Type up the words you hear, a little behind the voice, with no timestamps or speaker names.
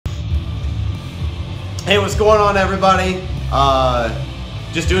Hey, what's going on, everybody?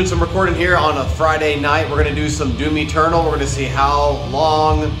 Just doing some recording here on a Friday night. We're gonna do some Doom Eternal. We're gonna see how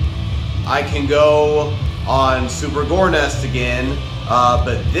long I can go on Super Gore Nest again.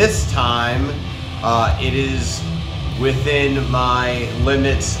 But this time, it is within my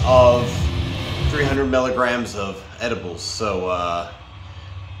limits of 300 milligrams of edibles. So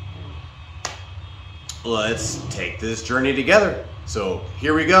let's take this journey together. So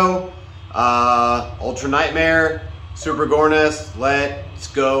here we go. Ultra Nightmare, Super Gore Nest, let's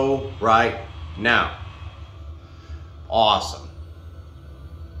go right now. Awesome.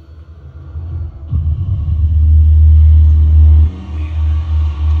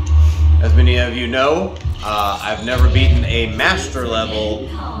 As many of you know, I've never beaten a master level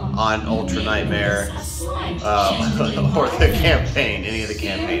on Ultra Nightmare, or the campaign, any of the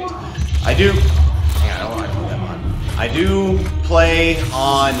campaigns. I do, hang on, I don't want to put that on. I do play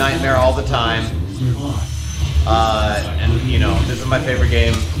on Nightmare all the time, and you know, this is my favorite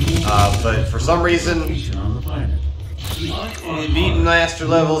game, but for some reason, beating master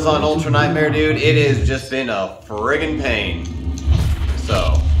levels on Ultra Nightmare, dude, it has just been a friggin' pain.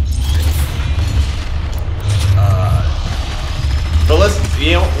 So, but let's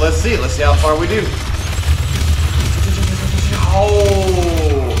see how far we do.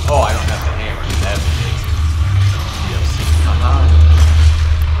 Oh, I don't have the hammer. That's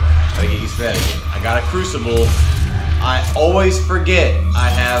gotta get used to that again. I got a crucible. I always forget I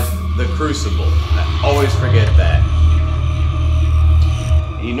have the crucible. I always forget that.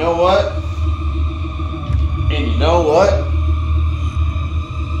 You know what? And you know what?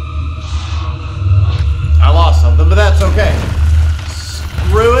 I lost something, but that's okay.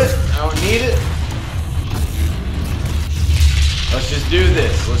 Screw it. I don't need it. Let's just do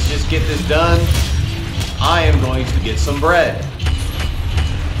this. Let's just get this done. I am going to get some bread.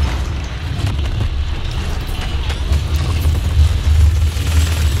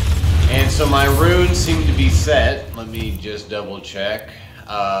 And so my runes seem to be set. Let me just double check.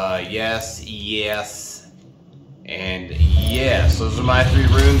 Yes, yes, and yes. Those are my 3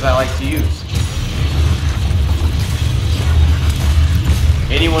 runes I like to use.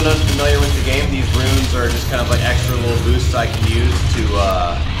 Anyone unfamiliar with the game, these runes are just kind of like extra little boosts I can use to,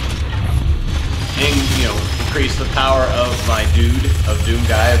 increase the power of my dude, of Doom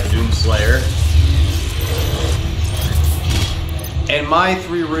Guy, of the Doom Slayer. And my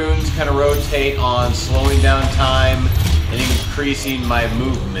 3 runes kind of rotate on slowing down time and increasing my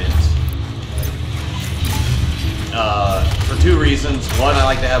movement. For 2 reasons. 1, I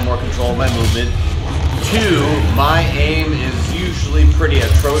like to have more control of my movement. 2, my aim is usually pretty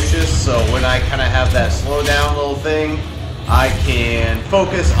atrocious, so when I kind of have that slow down little thing, I can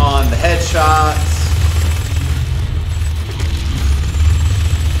focus on the headshots.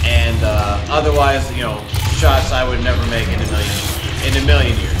 And otherwise, you know, shots I would never make in a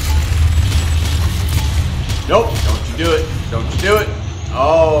million years. Nope, don't you do it. Don't you do it.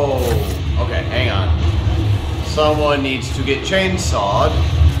 Oh, okay, hang on. Someone needs to get chainsawed.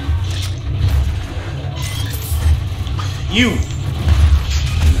 You.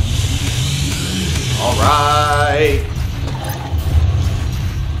 All right.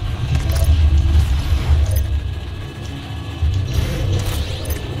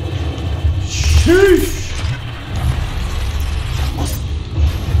 Sheesh.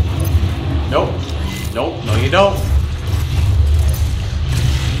 Nope. Nope. No, you don't.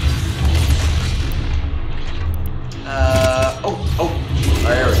 Oh.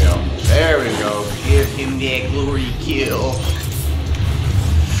 There we go. There we go. Give him that glory kill.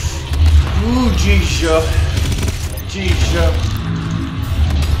 Ooh, Jeesha. Jeesha.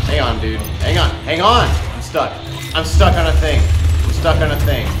 Hang on, dude. Hang on. Hang on. I'm stuck. I'm stuck on a thing. I'm stuck on a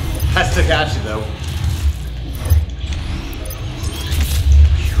thing. I still got you, though.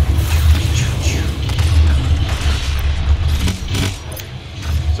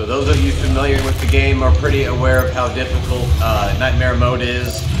 So those of you familiar with the game are pretty aware of how difficult Nightmare mode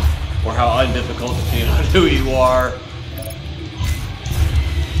is, or how undifficult, depending on who you are.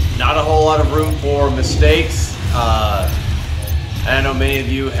 Not a whole lot of room for mistakes. I know many of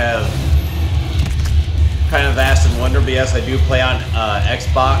you have kind of asked and wondered, but yes, I do play on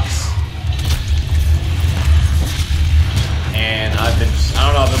Xbox. And I've been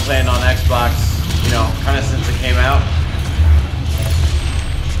playing on Xbox, you know, kind of since it came out.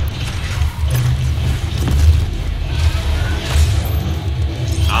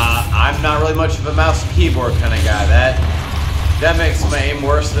 I'm not really much of a mouse and keyboard kind of guy. That makes my aim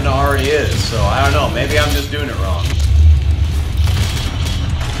worse than it already is. So I don't know. Maybe I'm just doing it wrong.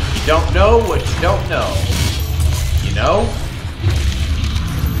 You don't know what you don't know. You know?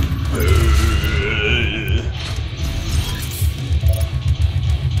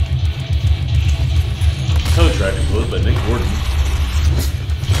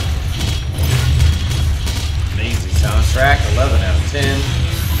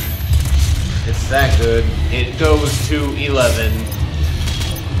 good. It goes to 11.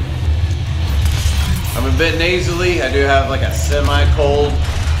 I'm a bit nasally. I do have like a semi-cold.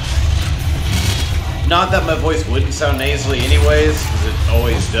 Not that my voice wouldn't sound nasally anyways, because it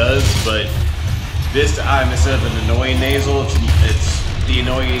always does, but this time, instead of an annoying nasal, it's the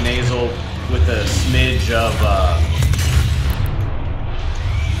annoying nasal with a smidge of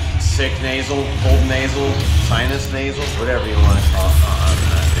sick nasal, cold nasal, sinus nasal, whatever you want to call it. Oh, I'm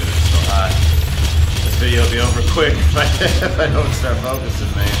not doing it so hot. This video will be over quick if I don't start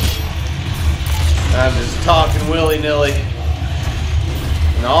focusing, man. I'm just talking willy-nilly.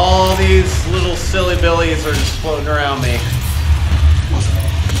 And all these little silly billies are just floating around me.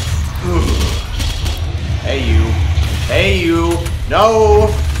 Hey you. Hey you.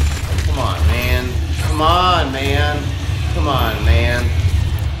 No! Come on, man. Come on, man. Come on, man.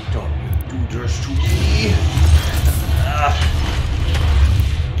 Don't you do this to me.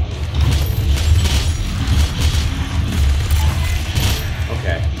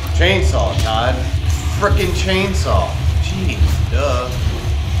 Okay. Chainsaw, Todd. Frickin' chainsaw. Jeez, duh.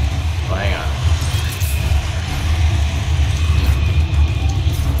 Oh, hang on.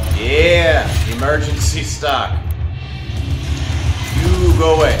 Yeah, emergency stock. You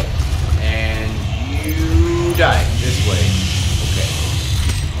go away. And you die this way. Okay.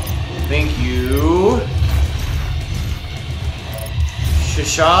 Thank you.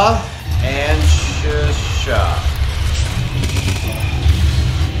 Shisha and Shisha.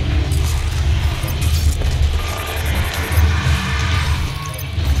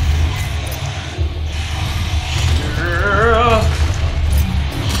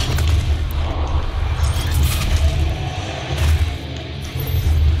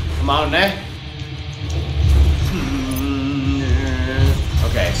 Come on, eh?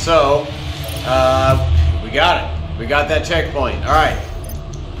 Okay, so we got it. We got that checkpoint. All right.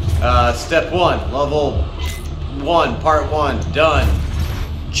 Step 1, level 1, part 1, done.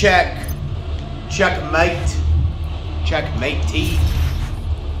 Check. Checkmate. Checkmate T.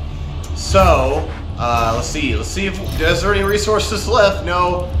 So let's see. Let's see if is there any resources left.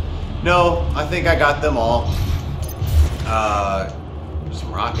 No. I think I got them all.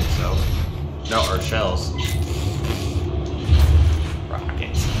 Some rockets though. No, or shells.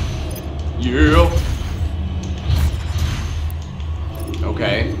 Rockets. Yeah.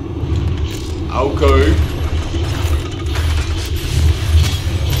 Okay. Okay.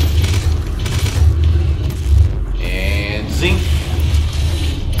 And zinc.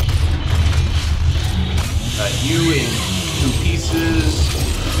 Cut you in 2 pieces.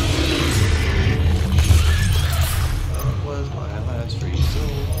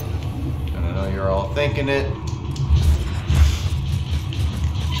 You're all thinking it.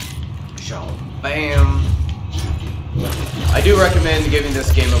 Bam. I do recommend giving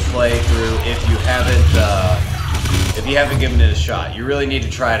this game a play through if you haven't given it a shot. You really need to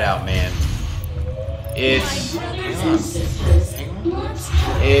try it out, man. It's I'm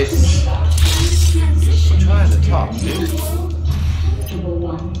trying to talk, dude.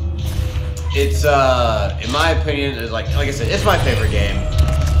 It's in my opinion, is like I said, it's my favorite game.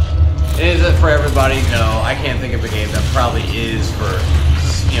 It isn't for everybody, no. I can't think of a game that probably is for,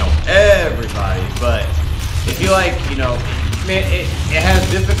 everybody. But if you like, man, it has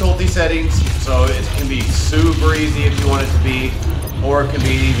difficulty settings, so it can be super easy if you want it to be, or it can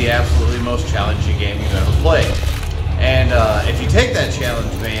be the absolutely most challenging game you've ever played. And if you take that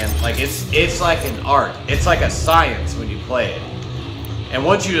challenge, man, like it's like an art. It's like a science when you play it. And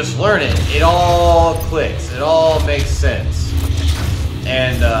once you just learn it, it all clicks. It all makes sense.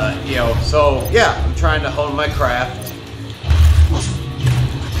 And, so, yeah, I'm trying to hone my craft.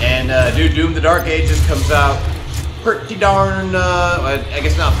 And, dude, Doom the Dark Ages comes out pretty darn, I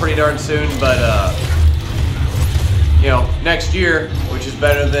guess not pretty darn soon, but, next year, which is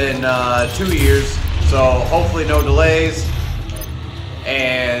better than 2 years. So, hopefully no delays.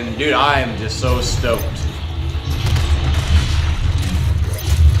 And, dude, I am just so stoked.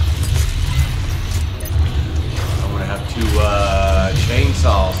 To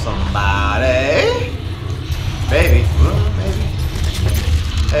chainsaw somebody, maybe. Well, maybe.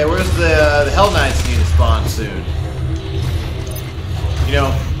 Hey, where's the Hell Knights need to spawn soon?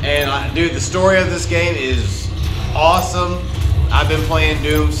 And dude, the story of this game is awesome. I've been playing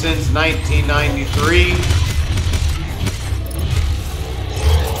Doom since 1993,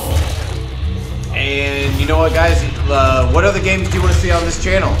 and you know what, guys? What other games do you want to see on this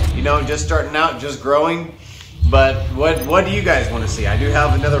channel? Just starting out, just growing. But what do you guys want to see? I do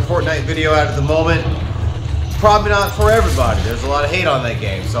have another Fortnite video out at the moment. Probably not for everybody. There's a lot of hate on that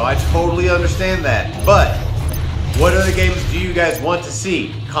game, so I totally understand that. But what other games do you guys want to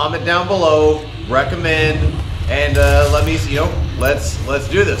see? Comment down below. recommend, and let me, you know, let's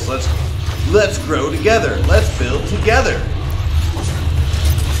do this. Let's grow together. Let's build together.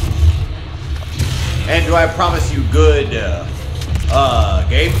 And do I promise you good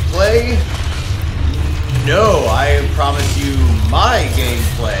gameplay? No, I promise you my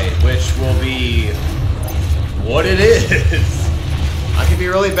gameplay, which will be what it is. I can be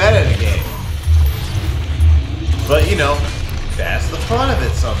really bad at a game. But, you know, that's the fun of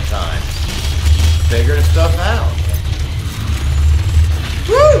it sometimes. Figuring stuff out.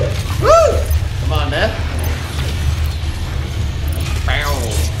 Woo! Woo! Come on, man.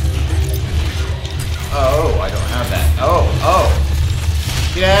 Oh, I don't have that. Oh.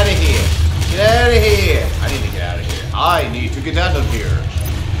 Get out of here. Get out of here. I need to get out of here. I need to get out of here.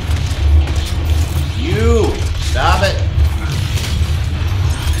 You. Stop it.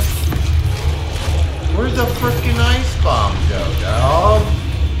 Where'd the frickin' ice bomb go, dog?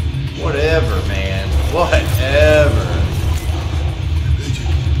 Whatever, man. Whatever.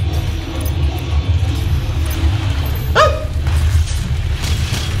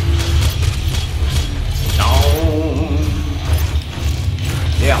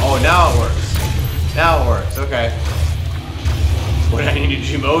 Yeah, oh, now it works. Now it works, okay. When I needed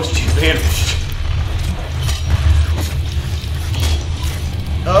you most, you vanished.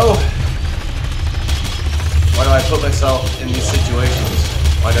 Oh. Why do I put myself in these situations?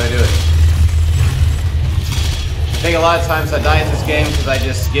 Why do I do it? I think a lot of times I die in this game because I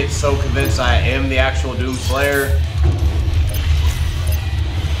just get so convinced I am the actual Doom Slayer.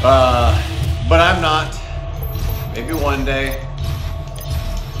 But I'm not. Maybe one day.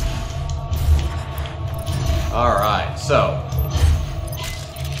 Alright, so.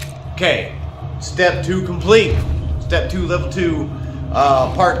 Okay. Step 2 complete. Step 2, level 2,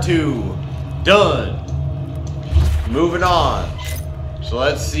 part 2. Done. Moving on. So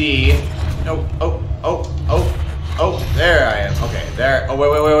let's see. Oh, there I am. Okay, there. Oh,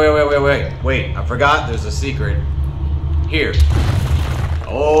 wait. I forgot there's a secret here.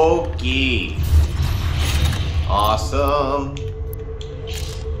 Okay. Awesome.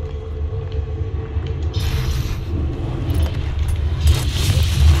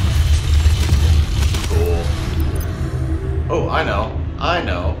 Cool. Oh, I know. I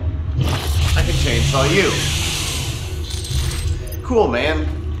can chainsaw you. Cool, man.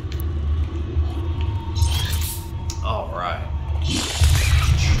 Alright.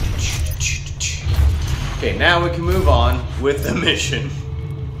 Okay, now we can move on with the mission.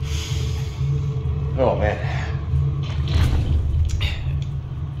 Oh, man.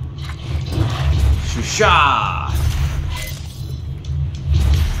 Shusha!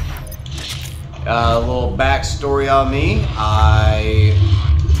 A little backstory on me. I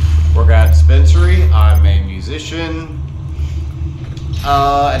work at a dispensary. I'm a musician.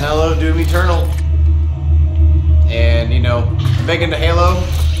 And I love Doom Eternal. And, you know, I'm big into Halo.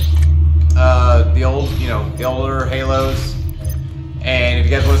 The older Halos. And if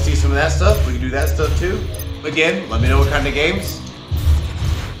you guys want to see some of that stuff, we can do that stuff too. Again, let me know what kind of games.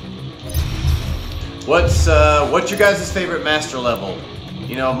 What's your guys' favorite master level?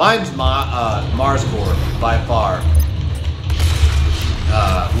 You know, mine's Mars Gore by far.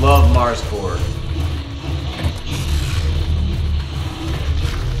 Love Mars Gore.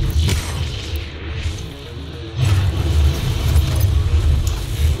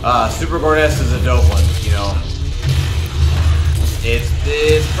 Super Gore-ness is a dope one, you know. It's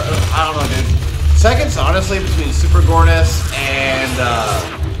I don't know, dude. Seconds, honestly, between Super Gore-ness and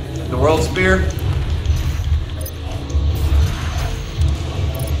the World Spear.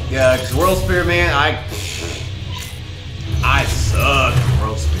 Yeah, because World Spear, man, I suck at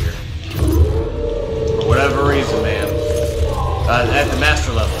World Spear. For whatever reason, man. At the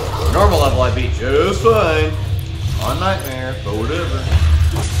master level. Normal level, I beat just fine. On Nightmare, but whatever.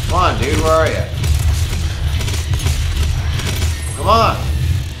 Come on, dude, where are you? Come on!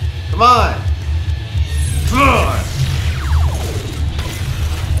 Come on! Come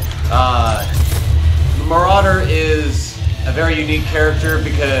on! The Marauder is a very unique character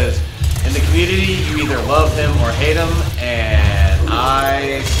because in the community you either love him or hate him, and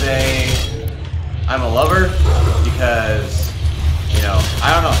I say I'm a lover because, you know,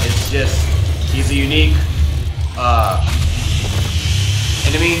 I don't know, it's just, he's a unique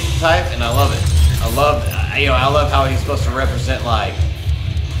enemy type, and I love it. I love how he's supposed to represent, like,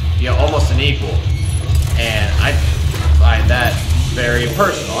 you know, almost an equal. And I find that very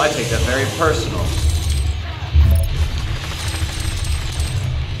personal. I take that very personal.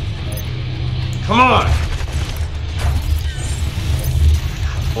 Come on!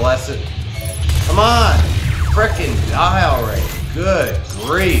 Bless it. Come on! Frickin' die already. Good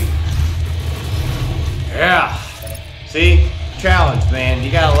grief. See? Challenge, man.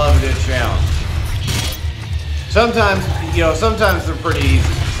 You gotta love a good challenge. Sometimes, you know, sometimes they're pretty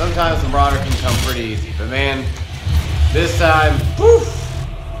easy. Sometimes the Marauder can come pretty easy. But man, this time, whew.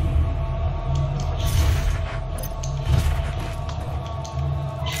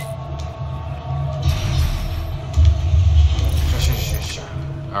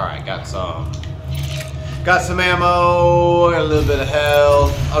 Alright, got some ammo, got a little bit of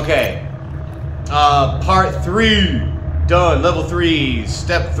health. Okay. Part 3. Done. Level 3.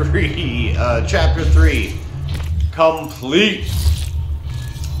 Step 3. Chapter 3. Complete.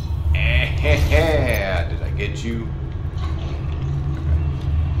 Did I get you?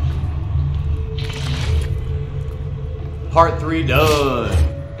 Part 3 done.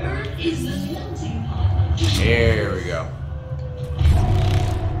 There we go.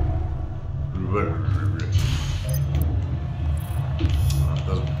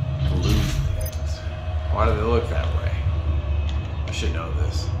 Those blue things. Why do they look that way? I should know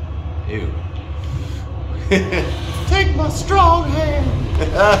this. Ew. Take my strong hand.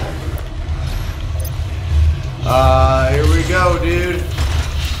 Here we go, dude.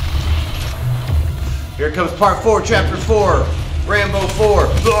 Here comes part 4, chapter 4. Rambo 4.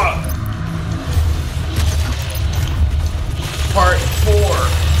 Part 4.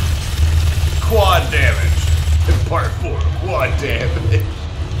 Quad damage. Part 4, quad damage.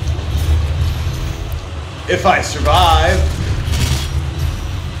 If I survive.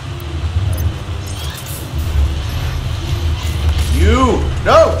 You!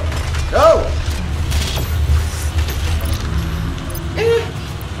 No! No!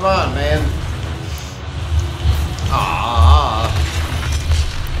 Come on, man.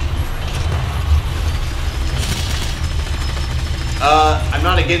 I'm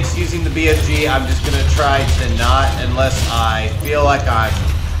not against using the BFG. I'm just gonna try to not, unless I feel like I'm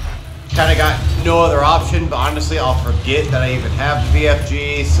kind of got no other option. But honestly, I'll forget that I even have the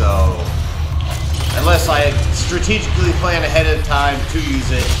BFG. So unless I strategically plan ahead of time to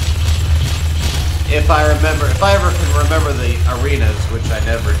use it, if I ever can remember the arenas, which I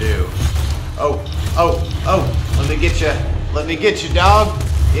never do. Oh! Let me get you. Let me get you, dog.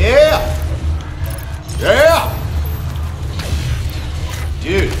 Yeah! Yeah!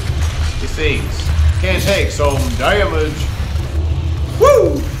 Dude, these things can take some damage.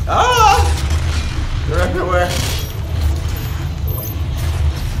 Woo! Ah! They're everywhere.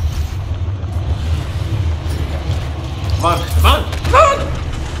 Come on, come on, come on!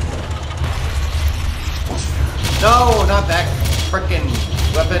 No, not that frickin'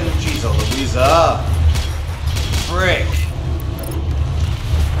 weapon. Jeez, oh, Louisa. Frick.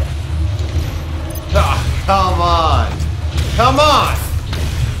 Ah, come on. Come on!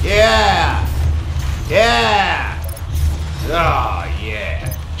 Yeah! Yeah! Oh,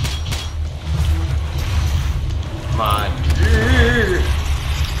 yeah. Come on.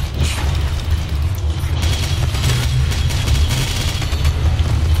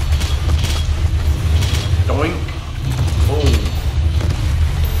 Doink. Oh.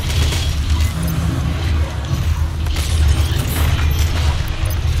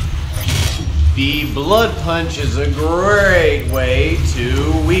 The Blood Punch is a great way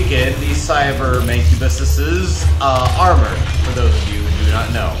to weaken the Cyber Mancubus's armor, for those of you who do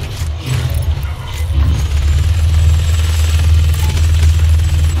not know.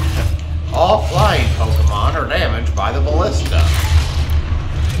 All flying Pokemon are damaged by the Ballista.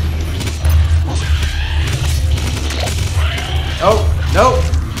 Oh, no!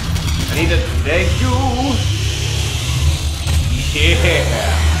 I need to thank you!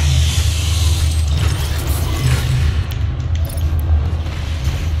 Yeah!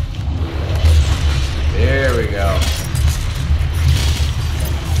 There we go.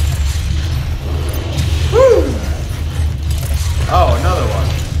 Woo! Oh, another one.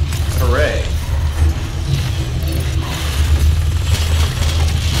 Hooray.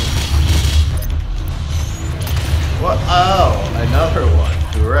 What? Oh, another one.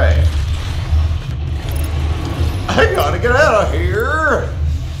 Hooray. I gotta get out of here.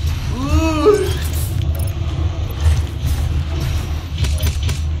 Ooh.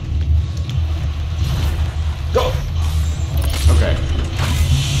 Go! Okay.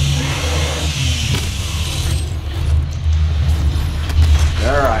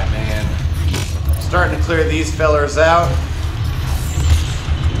 Alright, man. Starting to clear these fellers out.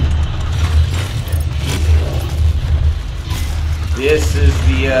 This is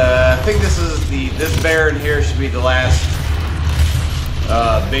the, I think this Baron here should be the last,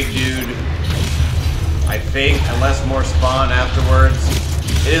 big dude. I think, unless more spawn afterwards.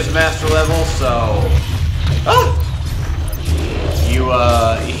 It is master level, so... Ah!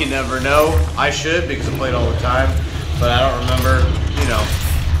 You never know. I should, because I play it all the time. but I don't remember, you know.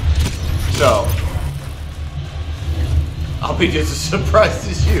 So, I'll be just as surprised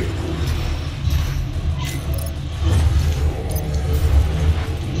as you.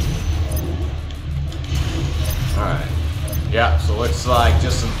 Alright. Yeah, so looks like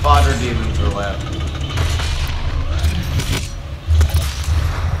just some fodder demons are left.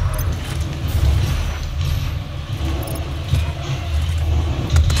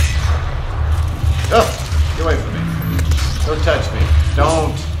 Oh, get away from me. Don't touch me.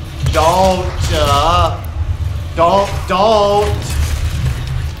 Don't.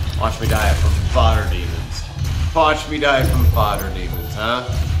 Watch me die from fodder demons. Watch me die from fodder demons, huh?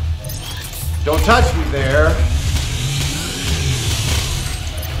 Don't touch me there.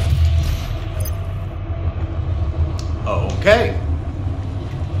 Okay.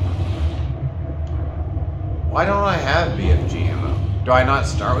 Why don't I have BFG ammo? Do I not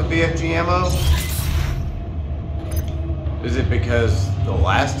start with BFG ammo? Is it because the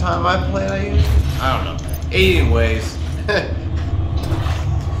last time I played I used it? I don't know. Anyways.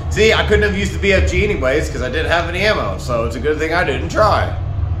 See, I couldn't have used the BFG anyways because I didn't have any ammo. So it's a good thing I didn't try.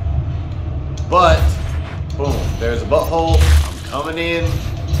 But, boom, there's a butthole. I'm coming in.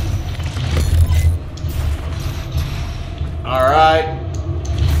 Alright.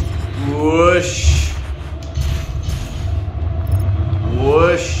 Whoosh.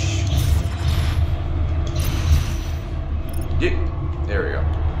 Whoosh. There we go.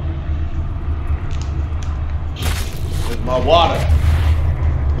 Where's my water?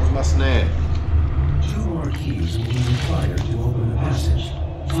 Where's my snack? 2 more keys will be required to open the passage.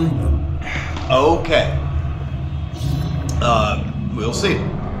 Find them. Okay. We'll see.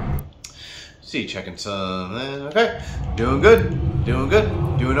 See, checking some. Okay. Doing good. Doing good.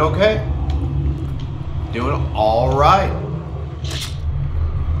 Doing okay. Doing all right.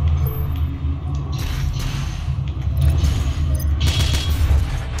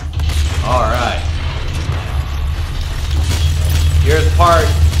 All right. Here's part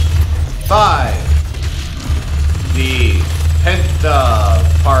 5. The penta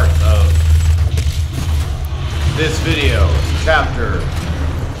part of this video. Chapter.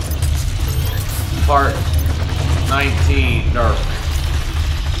 Part 19. Or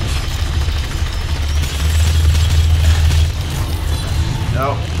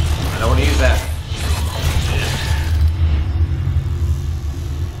no, I don't want to use that.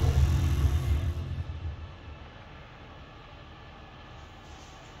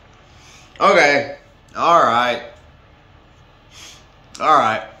 Okay. Alright.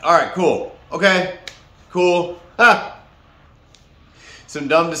 Alright. Alright, cool. Okay. Cool. Ha! Some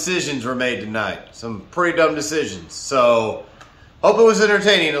dumb decisions were made tonight. Some pretty dumb decisions. So, hope it was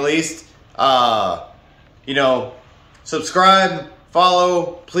entertaining at least. You know, subscribe,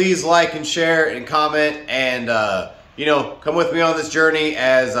 follow, please like and share and comment. And, you know, come with me on this journey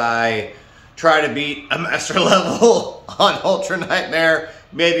as I try to beat a master level on Ultra Nightmare.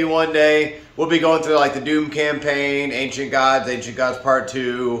 Maybe one day we'll be going through like the Doom campaign, Ancient Gods Part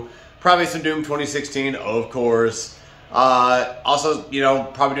 2, probably some Doom 2016, of course. Also, you know,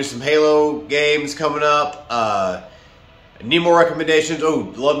 probably do some Halo games coming up. Need more recommendations.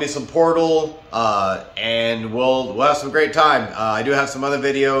 Oh, love me some Portal. And we'll have some great time. I do have some other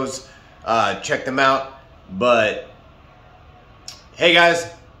videos. Check them out. But hey guys,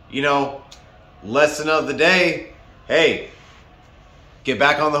 you know, lesson of the day. Hey, get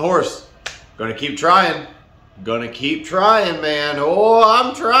back on the horse. Gonna keep trying. Gonna keep trying, man. Oh,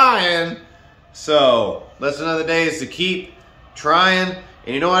 I'm trying. So, lesson of the day is to keep trying.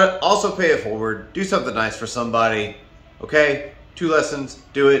 And you know what? Also pay it forward. Do something nice for somebody. Okay? 2 lessons.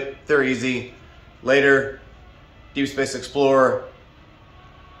 Do it. They're easy. Later. Deep Space Explorer.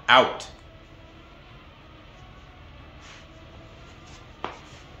 Out.